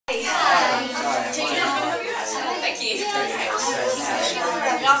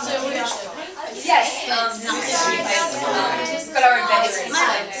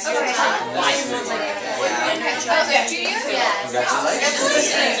Junior? Yeah.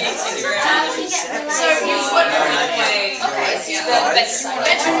 Congratulations. So here's what Okay. The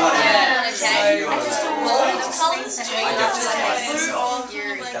bedroom. Okay. All the colours. Blue on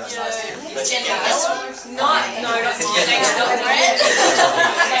your gender. Not red.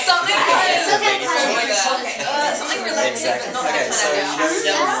 Something related, but not that kind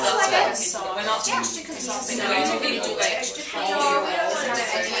of we're not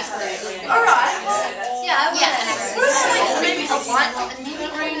alright. Yeah, Maybe a white, maybe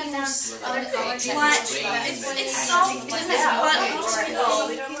other colours. It's soft, but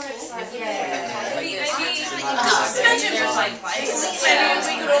imagine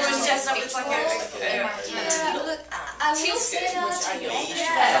we could almost dress up with like I will say that.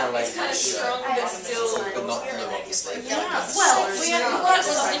 it's kind of strong, but still. But not blue, obviously. Well, we have got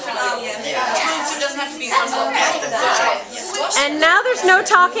some different tones, so it doesn't have to be one. And now there's no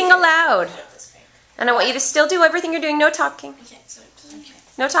talking allowed. And I want you to still do everything you're doing. No talking.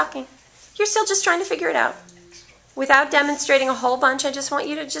 No talking. You're still just trying to figure it out. Without demonstrating a whole bunch, I just want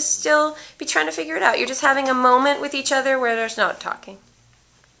you to just still be trying to figure it out. You're just having a moment with each other where there's no talking.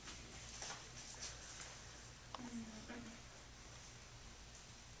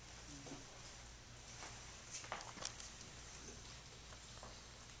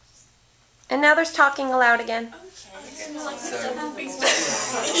 And now there's talking aloud again.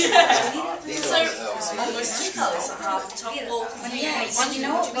 Almost two colours. Top wall. One, you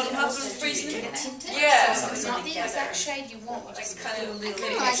know what? Bottom half of freezing. Yeah. It's not the exact shade you want, we just Kind of a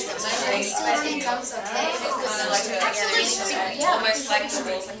little like I still think that's okay. Absolutely. Almost like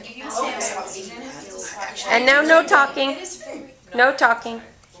the And now no talking. No talking.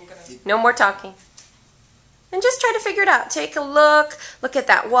 No more talking. And just try to figure it out. Take a look. Look at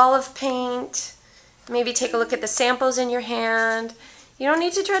that wall of paint. Maybe take a look at the samples in your hand. You don't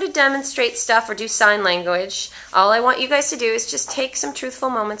need to try to demonstrate stuff or do sign language. All I want you guys to do is just take some truthful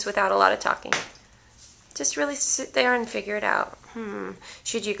moments without a lot of talking. Just really sit there and figure it out.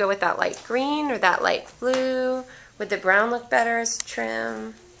 Should you go with that light green or that light blue? Would the brown look better as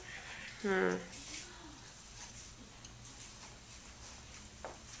trim?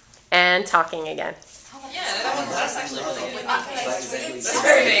 And talking again. Yeah, that's actually really good. That's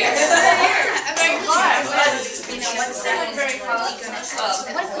very big. Very hard. You know, what's that very hard? What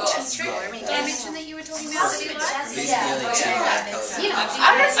if it's true? I mean, did I mention that you were talking about it? These are nearly two black colours. You know,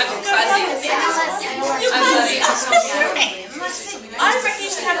 I reckon you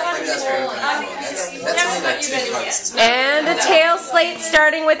should have fun with all. I think we haven't got you ready yet. And a tail slate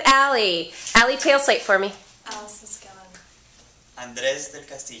starting with Allie. Allie, tail slate for me. Alison Scanlon. Andrés del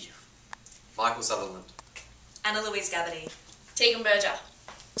Castillo. Michael Sutherland. Anna Louise Gabbany. Tegan Berger.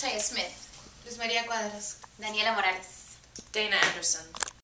 Taya Smith. Luz Maria Cuadras. Daniela Morales. Dana Anderson.